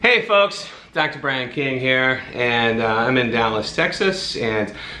Hey folks, Dr. Brian King here, and I'm in Dallas, Texas, and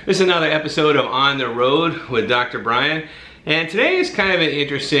this is another episode of On the Road with Dr. Brian. And today is kind of an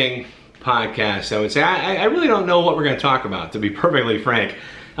interesting podcast, I would say. I really don't know what we're going to talk about, to be perfectly frank.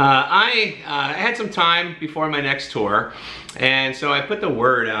 I had some time before my next tour, and so I put the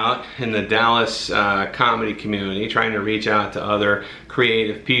word out in the Dallas comedy community, trying to reach out to other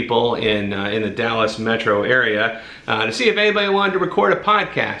creative people in the Dallas metro area to see if anybody wanted to record a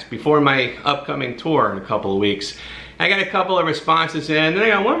podcast before my upcoming tour in a couple of weeks. I got a couple of responses in, and I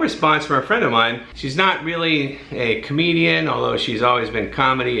got one response from a friend of mine. She's not really a comedian, although she's always been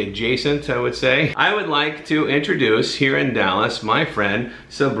comedy adjacent, I would say. I would like to introduce here in Dallas my friend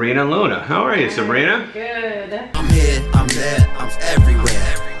Sabrina Luna. How are you, Sabrina? Good. I'm here, I'm there, I'm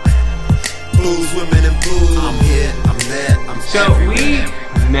everywhere. Blues, women, and blues. I'm here, I'm there, I'm everywhere. So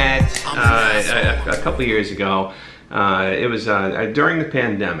we met a couple years ago. It was during the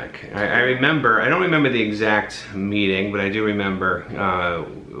pandemic. I remember, I don't remember the exact meeting, but I do remember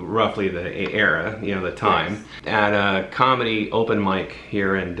roughly the era, you know, the time, yes, at a comedy open mic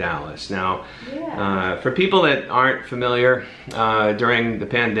here in Dallas. Now, yeah, for people that aren't familiar, during the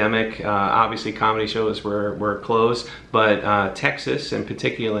pandemic, obviously comedy shows were closed, but Texas, in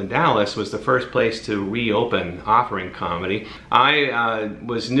particular in Dallas, was the first place to reopen offering comedy. I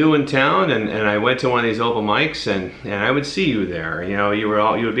was new in town, and I went to one of these open mics, and I would see you there. You know, you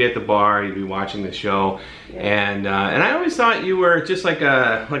would be at the bar, you'd be watching the show, yeah, and I always thought you were just like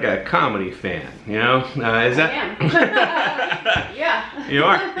a comedy fan. You know, is that? I am. Yeah. You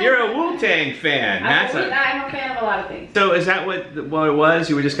are. You're a Wu-Tang fan. I'm a fan of a lot of things. So is that what it was?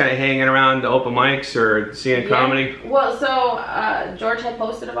 You were just kind of hanging around the open mics or seeing comedy? Well, so George had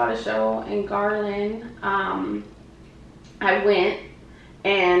posted about a show in Garland. I went,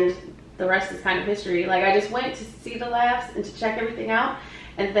 and the rest is kind of history. Like, I just went to see the laughs and to check everything out.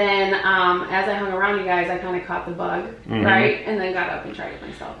 And then as I hung around you guys, I kind of caught the bug, mm-hmm, right? And then got up and tried it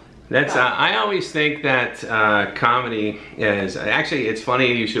myself. That's I always think that comedy is, actually it's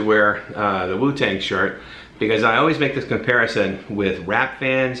funny you should wear the Wu-Tang shirt, because I always make this comparison with rap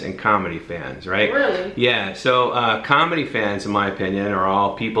fans and comedy fans, right? Really? Yeah, so comedy fans, in my opinion, are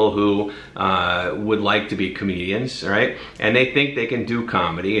all people who would like to be comedians, right? And they think they can do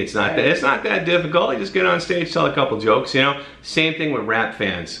comedy. It's not that difficult. You just get on stage, tell a couple jokes, you know? Same thing with rap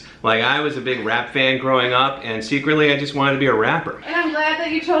fans. Like, I was a big rap fan growing up, and secretly I just wanted to be a rapper. And I'm glad that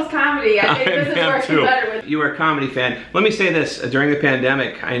you chose comedy. I think this is working better with you. You were a comedy fan. Let me say this, during the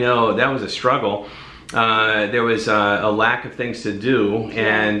pandemic, I know that was a struggle. There was a lack of things to do,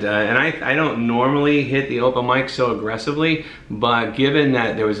 and I don't normally hit the open mic so aggressively, but given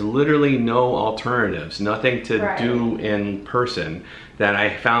that there was literally no alternatives, nothing to do in person, that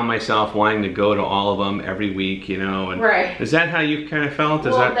I found myself wanting to go to all of them every week, you know. And is that how you kind of felt?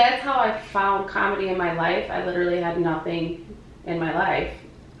 Well, that's how I found comedy in my life. I literally had nothing in my life,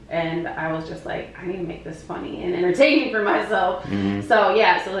 and I was just like, I need to make this funny and entertaining for myself. Mm-hmm. So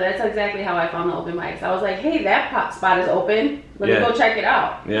yeah, so that's exactly how I found the open mics. I was like, hey, that pop spot is open. Let me go check it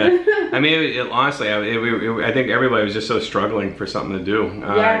out. Yeah, I mean, honestly, I think everybody was just so struggling for something to do.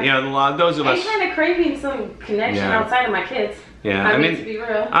 Yeah, you know, those of us. I'm kind of craving some connection outside of my kids. Yeah, I mean, to be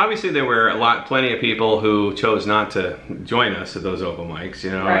real. Obviously there were plenty of people who chose not to join us at those open mics,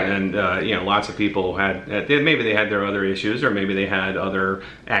 you know, and you know, lots of people maybe they had their other issues, or maybe they had other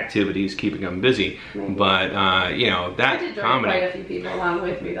activities keeping them busy. Maybe. But you know, that I did join comedy. Quite a few people along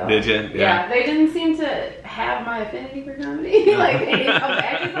with me, though. Did you? Yeah, they didn't seem to have my affinity for comedy. Like, they didn't come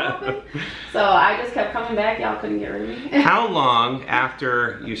back as often. So I just kept coming back. Y'all couldn't get rid of me. How long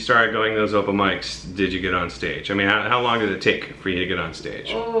after you started going to those open mics did you get on stage? I mean, how long did it take for you to get on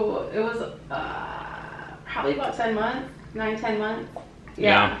stage? Oh, it was probably about 10 months, 9-10 months.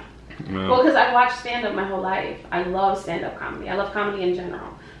 Yeah. Well, because I watched stand-up my whole life. I love stand-up comedy. I love comedy in general.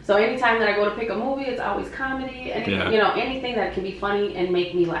 So anytime that I go to pick a movie, it's always comedy, and you know, anything that can be funny and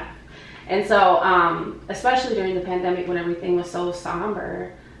make me laugh. And so, especially during the pandemic when everything was so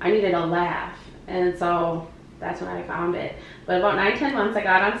somber, I needed a laugh, and so that's when I found it. But about 9-10 months, I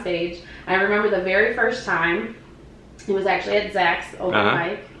got on stage. I remember the very first time. It was actually at Zach's open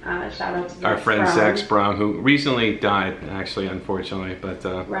mic. Shout out to our friend Zach Sprung, who recently died, actually, unfortunately. But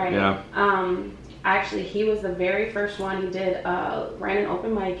yeah. Actually, he was the very first one. He ran an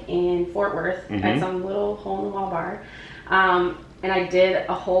open mic in Fort Worth at some little hole-in-the-wall bar, and I did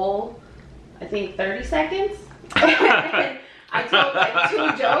a whole, I think, 30 seconds. I told like 2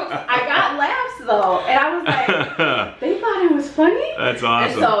 jokes. I got laughs though, and I was like, they thought it was funny. That's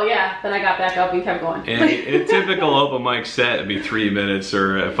awesome. And so yeah, then I got back up and kept going. And a typical open mic set would be 3 minutes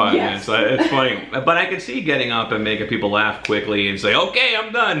or 5 minutes. It's funny, but I could see getting up and making people laugh quickly and say, "Okay,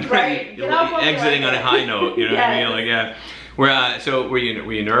 I'm done." Right. Exiting on a high note. You know what I mean? Like yeah. So were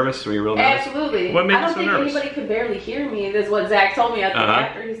you nervous? Were you real nervous? Absolutely. What made I you don't so think nervous? anybody could barely hear me. This is what Zach told me at the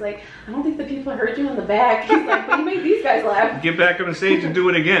after. He's like, I don't think the people heard you in the back. He's like, but you made these guys laugh. Get back on the stage and do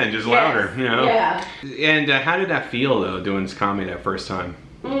it again, just louder. You know? Yeah. And how did that feel though, doing comedy that first time?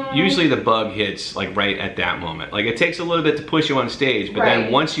 Usually the bug hits like right at that moment. Like it takes a little bit to push you on stage, but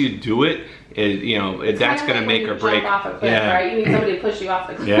then once you do it, that's going to make or break. Off a cliff, right? You need somebody to push you off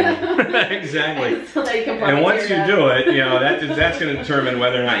the cliff. Yeah, exactly. So that you can and once you do it, that's going to determine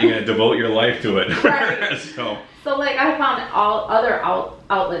whether or not you're going to devote your life to it. Right. So like I found other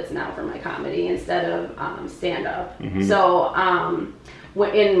outlets now for my comedy instead of stand-up. So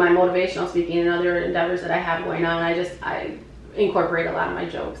in my motivational speaking and other endeavors that I have going on, I incorporate a lot of my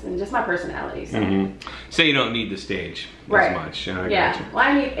jokes and just my personality. So you don't need the stage as much. Well,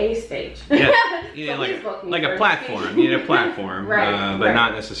 I need a stage. You need like a platform. You need a platform, but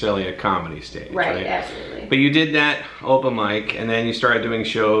not necessarily a comedy stage. Right, absolutely. But you did that open mic, and then you started doing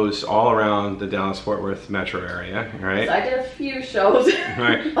shows all around the Dallas-Fort Worth metro area, right? So I did a few shows.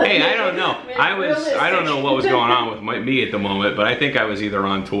 Right. Hey, I don't know. I don't know what was going on with me at the moment, but I think I was either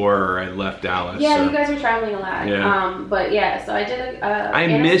on tour or I left Dallas. Yeah, you guys were traveling a lot. Yeah. But yeah, so I did I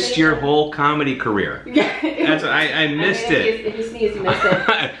missed your whole comedy career. I missed it. If you sneeze, you missed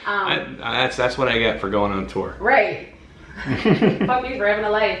it. That's what I get for going on tour. Right. Fuck you for having a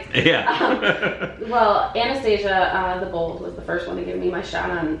life. Yeah. Well, Anastasia the Bold was the first one to give me my shot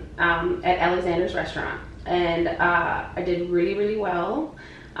on at Alexander's Restaurant, and I did really, really well.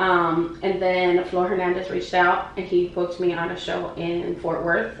 And then Flor Hernandez reached out and he booked me on a show in Fort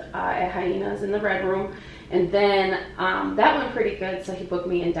Worth at Hyenas in the Red Room, and then that went pretty good, so he booked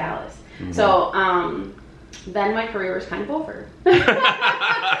me in Dallas. So then my career was kind of over.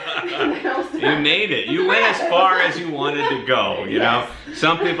 You made it. You went as far as you wanted to go, you know?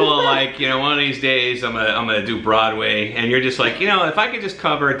 Some people are like, one of these days I'm gonna do Broadway, and you're just like, if I could just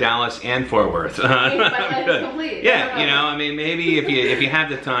cover Dallas and Fort Worth. Complete. Yeah, I mean, maybe if you have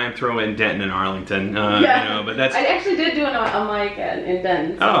the time, throw in Denton and Arlington, but that's... I actually did do a mic in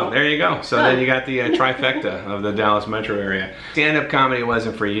Denton. So. Oh, there you go. So then you got the trifecta of the Dallas metro area. Stand-up comedy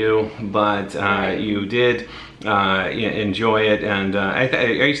wasn't for you, but you did enjoy it, and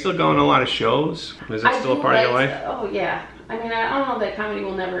are you still going to a lot of shows? Is it still a part of your life? Oh yeah. I mean, I don't know that comedy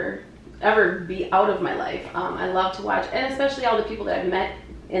will never ever be out of my life. I love to watch, and especially all the people that I've met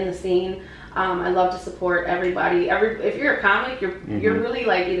in the scene. I love to support everybody. If you're a comic, you're really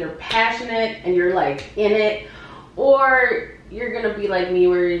like either passionate and you're like in it, or you're gonna be like me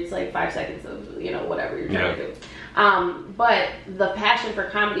where it's like 5 seconds of whatever you're trying to do. But the passion for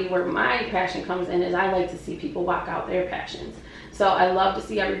comedy, where my passion comes in, is I like to see people walk out their passions. So I love to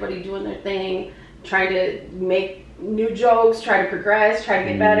see everybody doing their thing, trying to make new jokes, try to progress, try to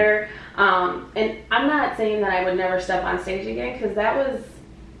get better. And I'm not saying that I would never step on stage again, because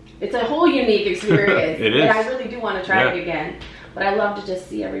it's a whole unique experience. It is. And I really do want to try it again. But I love to just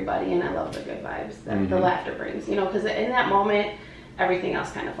see everybody, and I love the good vibes that the laughter brings, because in that moment, everything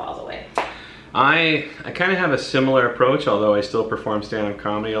else kind of falls away. I kind of have a similar approach, although I still perform stand-up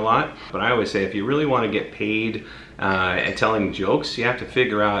comedy a lot. But I always say, if you really want to get paid at telling jokes, you have to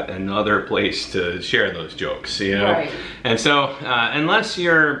figure out another place to share those jokes, Right. And so unless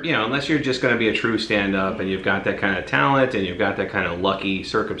you're just going to be a true stand-up and you've got that kind of talent and you've got that kind of lucky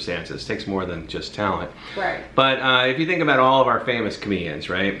circumstances, it takes more than just talent. Right. But if you think about all of our famous comedians,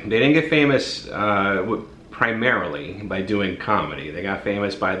 right? They didn't get famous primarily by doing comedy. They got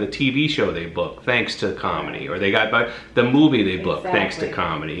famous by the TV show they booked, thanks to comedy, or they got by the movie they booked, thanks to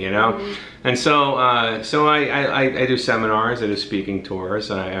comedy, And so, I do seminars, I do speaking tours,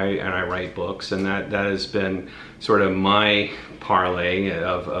 and I write books, and that has been sort of my parlay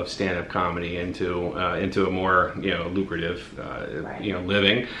of stand-up comedy into a more lucrative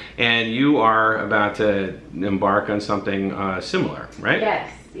living. And you are about to embark on something similar, right?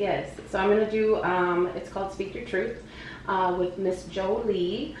 Yes. So I'm going to do, it's called Speak Your Truth with Miss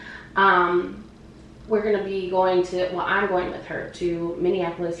Jolie. We're going to be going to, I'm going with her to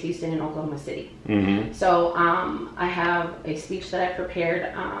Minneapolis, Houston, and Oklahoma City. So I have a speech that I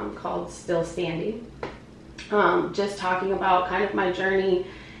prepared called Still Standing. Just talking about kind of my journey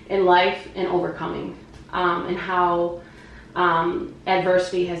in life and overcoming, and how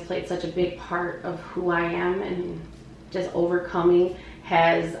adversity has played such a big part of who I am, and just overcoming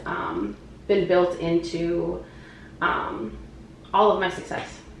has been built into all of my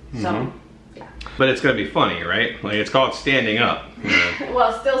success. So, yeah. But it's going to be funny, right? Like, it's called standing up.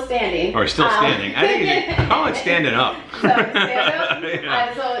 Well, still standing. Or still standing. I think you should call it standing up. So, stand up?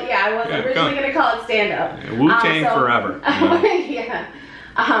 I was originally going to call it stand up. Wu-Tang forever. Yeah.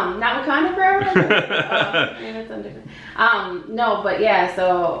 Not Wakanda forever? That's different. No, but yeah,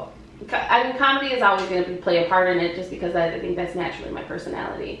 so I mean, comedy is always going to play a part in it, just because I think that's naturally my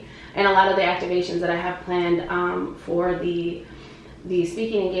personality. And a lot of the activations that I have planned for the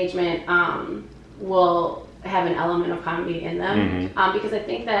speaking engagement will have an element of comedy in them, because I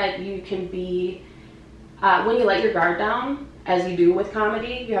think that you can be, when you let your guard down, as you do with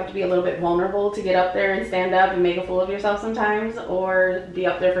comedy, you have to be a little bit vulnerable to get up there and stand up and make a fool of yourself sometimes, or be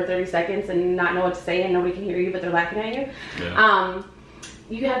up there for 30 seconds and not know what to say and nobody can hear you but they're laughing at you. Yeah.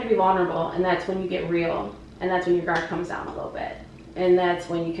 You have to be vulnerable, and that's when you get real, and that's when your guard comes down a little bit, and that's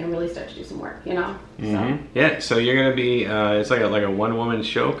when you can really start to do some work, you know? So. Yeah, so you're going to be, it's like a one-woman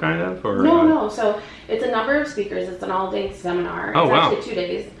show kind of? Or No, so it's a number of speakers. It's an all-day seminar. Oh, wow. It's actually 2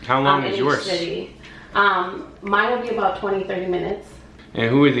 days. How long is yours? In each city. Mine will be about 20-30 minutes. And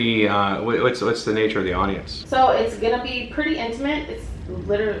who are the, what's the nature of the audience? So it's going to be pretty intimate. It's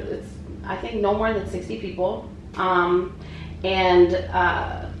I think no more than 60 people. And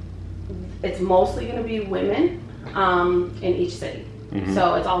it's mostly going to be women in each city.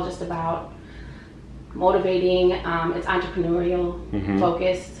 So it's all just about motivating. It's entrepreneurial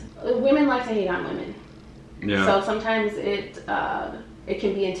focused. Women like to hate on women. Yeah. So sometimes it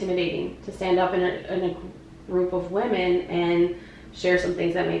can be intimidating to stand up in a group of women and share some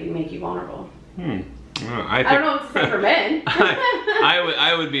things that maybe make you vulnerable. I don't know what to say for men.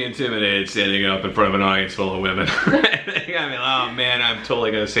 I would be intimidated standing up in front of an audience full of women. I mean, oh man, I'm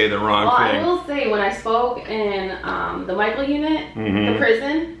totally going to say the wrong thing. I will say, when I spoke in the Michael unit, the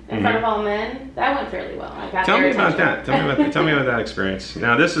prison, in front of all men, that went fairly well. I got Tell me about that. Tell me about that experience.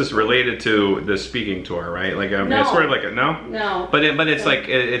 Now, this is related to the speaking tour, right? Like, no. It's sort of like No. But it's like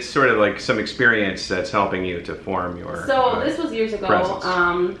it's sort of like some experience that's helping you to form your. So this was years ago.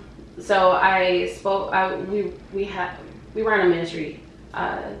 Presence. So I spoke. We were on a ministry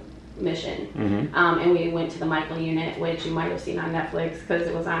mission, and we went to the Michael unit, which you might have seen on Netflix, because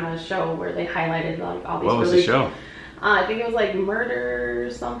it was on a show where they highlighted like all these. What was the show? I think it was like murder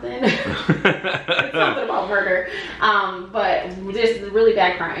or something. Something about murder, but just really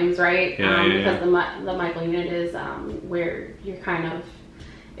bad crimes, right? Because the Michael unit is where you're kind of.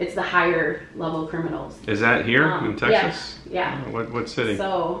 It's the higher level criminals. Is that here in Texas? Yeah. What city?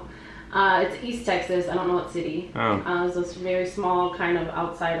 So. It's East Texas. I don't know what city. So it's very small, kind of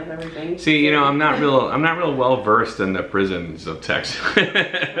outside of everything. See, you know, I'm not real well versed in the prisons of Texas.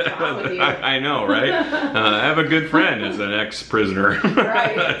 What's wrong with you? I know, right? I have a good friend who's an ex-prisoner.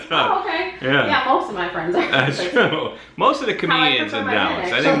 Right. Oh, okay. Yeah, most of my friends are. That's true. Most of the comedians in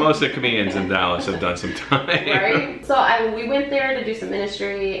Dallas. I think most of the comedians in Dallas have done some time. Right. So we went there to do some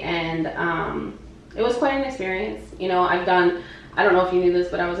ministry, and it was quite an experience. You know, I don't know if you knew this,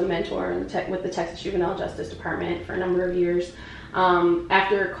 but I was a mentor with the Texas Juvenile Justice Department for a number of years.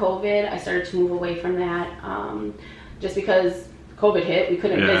 After COVID, I started to move away from that, just because COVID hit, we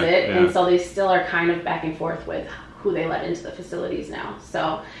couldn't visit, and so they still are kind of back and forth with who they let into the facilities now.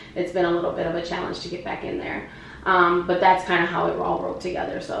 So it's been a little bit of a challenge to get back in there. But that's kind of how it all rolled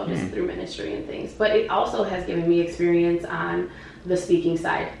together, so just through ministry and things. But it also has given me experience on the speaking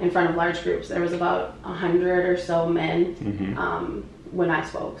side in front of large groups. There was about 100 or so men when I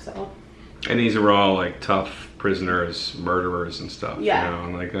spoke. So. And these are all like tough prisoners, murderers and stuff. Yeah. You know,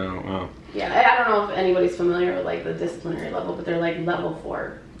 and like, oh wow. Yeah, I don't know if anybody's familiar with like the disciplinary level, but they're like level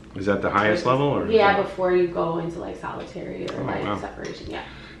 4. Is that the highest level? Or yeah, before you go into like solitary or separation. Yeah.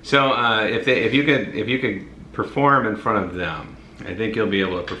 So if you could perform in front of them, I think you'll be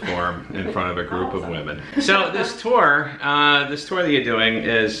able to perform in front of a group of women. So this tour that you're doing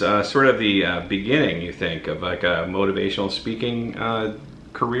is sort of the beginning, you think, of like a motivational speaking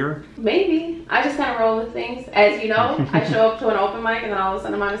career? Maybe. I just kind of roll with things. As you know, I show up to an open mic and then all of a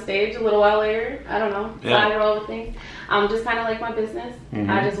sudden I'm on a stage a little while later. I don't know. So I roll with things. Just kind of like my business.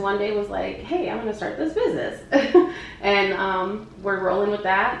 I just one day was like, hey, I'm going to start this business. And we're rolling with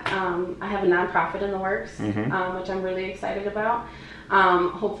that. I have a nonprofit in the works, which I'm really excited about.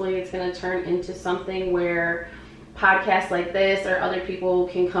 Hopefully it's going to turn into something where podcasts like this or other people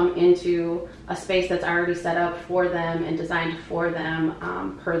can come into a space that's already set up for them and designed for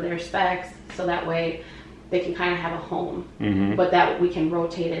them per their specs, so that way they can kind of have a home, but that we can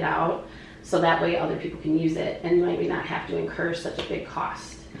rotate it out so that way other people can use it and maybe not have to incur such a big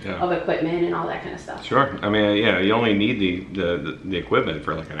cost of equipment and all that kind of stuff. Sure. I mean, you only need the equipment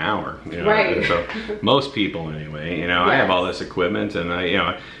for like an hour. Right. So most people anyway, yes. I have all this equipment, and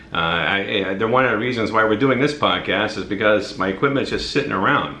they're one of the reasons why we're doing this podcast is because my equipment's just sitting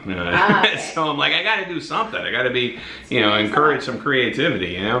around. Okay. So I'm like, I got to do something. I got to be, encourage some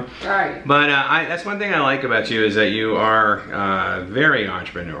creativity, Right. But that's one thing I like about you is that you are very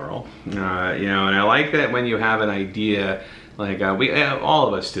entrepreneurial, and I like that when you have an idea, like all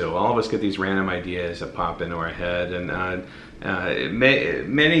of us do. All of us get these random ideas that pop into our head, and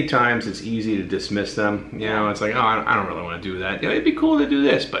many times it's easy to dismiss them. It's like, oh, I don't really want to do that. It'd be cool to do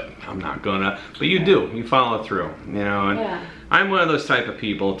this, but I'm not gonna. But you do. You follow through. And I'm one of those type of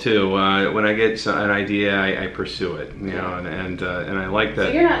people too. When I get an idea, I pursue it. And I like that.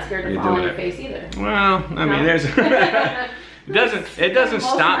 So you're not scared to fall on your face either. Well, I mean, there's. It doesn't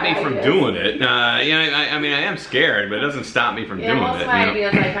stop me from doing it. I mean, I am scared, but it doesn't stop me from doing it. Most of my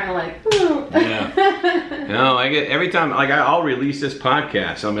ideas, I kind of like, ooh. No, I get every time, like I'll release this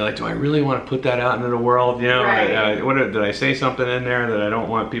podcast, I'll be like, do I really want to put that out into the world? Right. Did I say something in there that I don't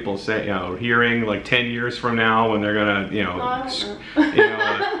want people hearing like 10 years from now when they're gonna,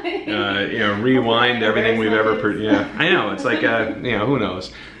 rewind everything we've ever produced. I know, it's like, who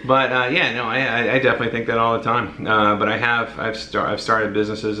knows? But I definitely think that all the time. But I've started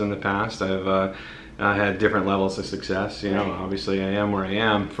businesses in the past. I've had different levels of success. Obviously I am where I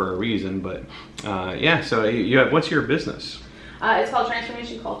am for a reason. But so you have, what's your business? It's called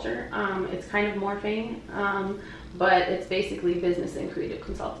Transformation Culture. It's kind of morphing, but it's basically business and creative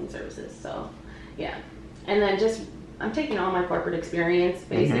consulting services. So and then I'm taking all my corporate experience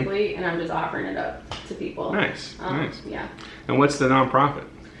basically, and I'm just offering it up to people. Nice. Nice. Yeah. And what's the nonprofit?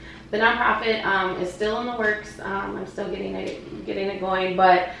 The nonprofit is still in the works. I'm still getting it going,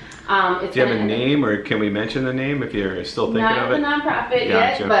 but it's. Do you have a name, or can we mention the name if you're still thinking of it? Not the nonprofit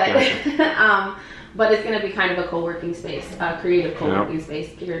yet, but but it's going to be kind of a co-working space, creative co-working space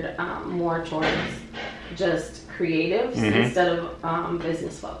geared more towards just creatives instead of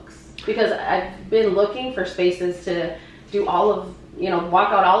business folks. Because I've been looking for spaces to do all of,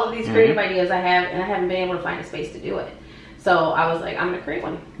 walk out all of these creative ideas I have, and I haven't been able to find a space to do it. So I was like, I'm going to create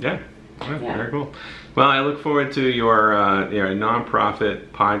one. Yeah. Very cool. Well, I look forward to your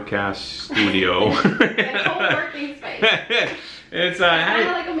nonprofit podcast studio. And co-working space. It's kind of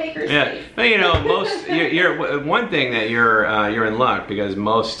like a maker space. Well, you're one thing that you're in luck, because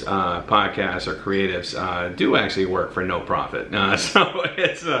most podcasts or creatives do actually work for no profit. So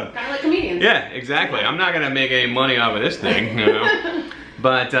it's kind of like comedians. Yeah, exactly. I'm not going to make any money off of this thing.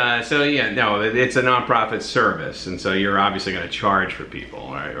 But it's a nonprofit service, and so you're obviously going to charge for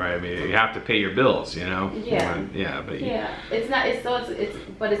people, right? I mean, you have to pay your bills, Yeah. It's not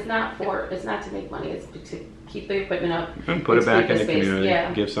to make money. It's to keep the equipment up and put it back in the community.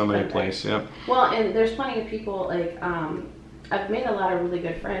 Yeah. Give somebody a place. Yeah. Well, and there's plenty of people like I've made a lot of really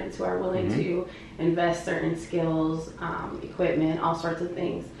good friends who are willing to invest certain skills, equipment, all sorts of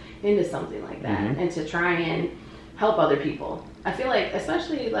things into something like that, and to try and help other people. I feel like,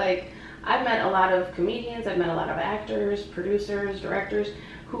 especially like, I've met a lot of comedians, I've met a lot of actors, producers, directors,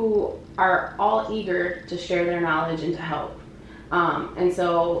 who are all eager to share their knowledge and to help. And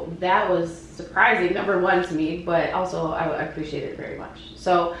so that was surprising, number one to me, but also I appreciate it very much.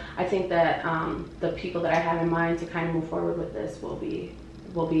 So I think that the people that I have in mind to kind of move forward with this will be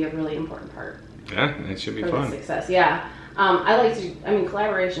a really important part. Yeah, it should be fun. For the success,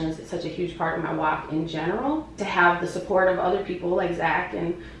 collaboration is such a huge part of my walk in general. To have the support of other people like Zach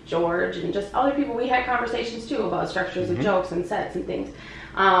and George and just other people, we had conversations too about structures of jokes and sets and things.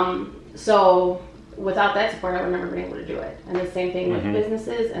 So without that support, I would never been able to do it. And the same thing with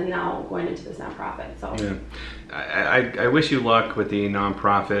businesses, and now going into this nonprofit. So I wish you luck with the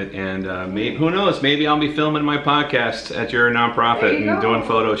nonprofit, and who knows, maybe I'll be filming my podcast at your nonprofit and doing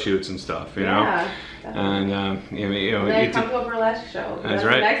photo shoots and stuff. Yeah. And and then come to a burlesque show. That's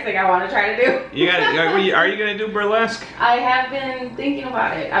right. The next thing I want to try to do. Are you going to do burlesque? I have been thinking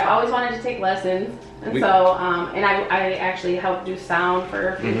about it. I've always wanted to take lessons, and and I actually helped do sound for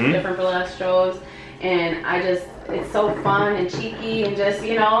a few different burlesque shows, and it's so fun and cheeky and just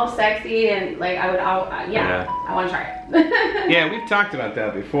sexy, and like I want to try it. Yeah, we've talked about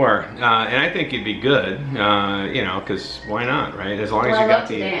that before, and I think you'd be good, because why not, right? As long as you got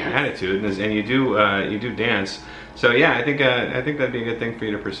the attitude, and you do dance. So yeah, I think that'd be a good thing for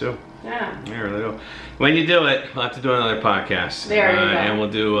you to pursue. Yeah. I really do. When you do it, we'll have to do another podcast. There you go. And we'll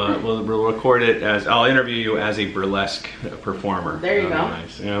do we'll record it as I'll interview you as a burlesque performer. There you go.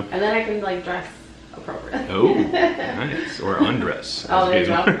 Nice. And then I can like dress appropriate. Oh, nice. Or undress. Oh, there you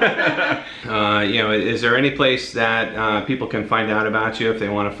go. Is there any place that people can find out about you if they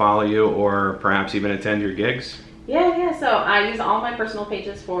want to follow you or perhaps even attend your gigs? Yeah. So I use all my personal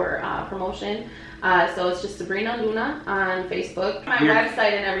pages for promotion. So it's just Sabrina Luna on Facebook. My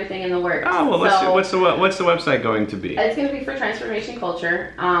website and everything in the works. Oh, well, what's the website going to be? It's going to be for Transformation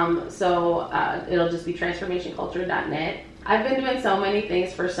Culture. It'll just be transformationculture.net. I've been doing so many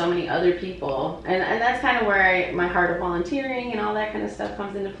things for so many other people, and that's kind of where my heart of volunteering and all that kind of stuff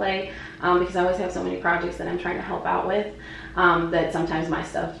comes into play, because I always have so many projects that I'm trying to help out with, that sometimes my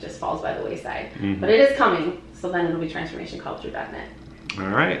stuff just falls by the wayside. Mm-hmm. But it is coming, so then it'll be transformationculture.net. All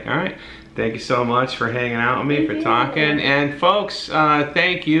right. Thank you so much for hanging out with me, for talking. And folks,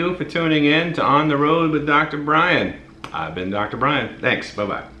 thank you for tuning in to On the Road with Dr. Brian. I've been Dr. Brian. Thanks.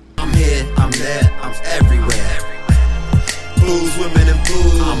 Bye-bye. I'm here, I'm there, I'm everywhere. Blues, women, and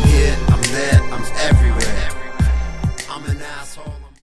blues. I'm here, I'm there, I'm everywhere.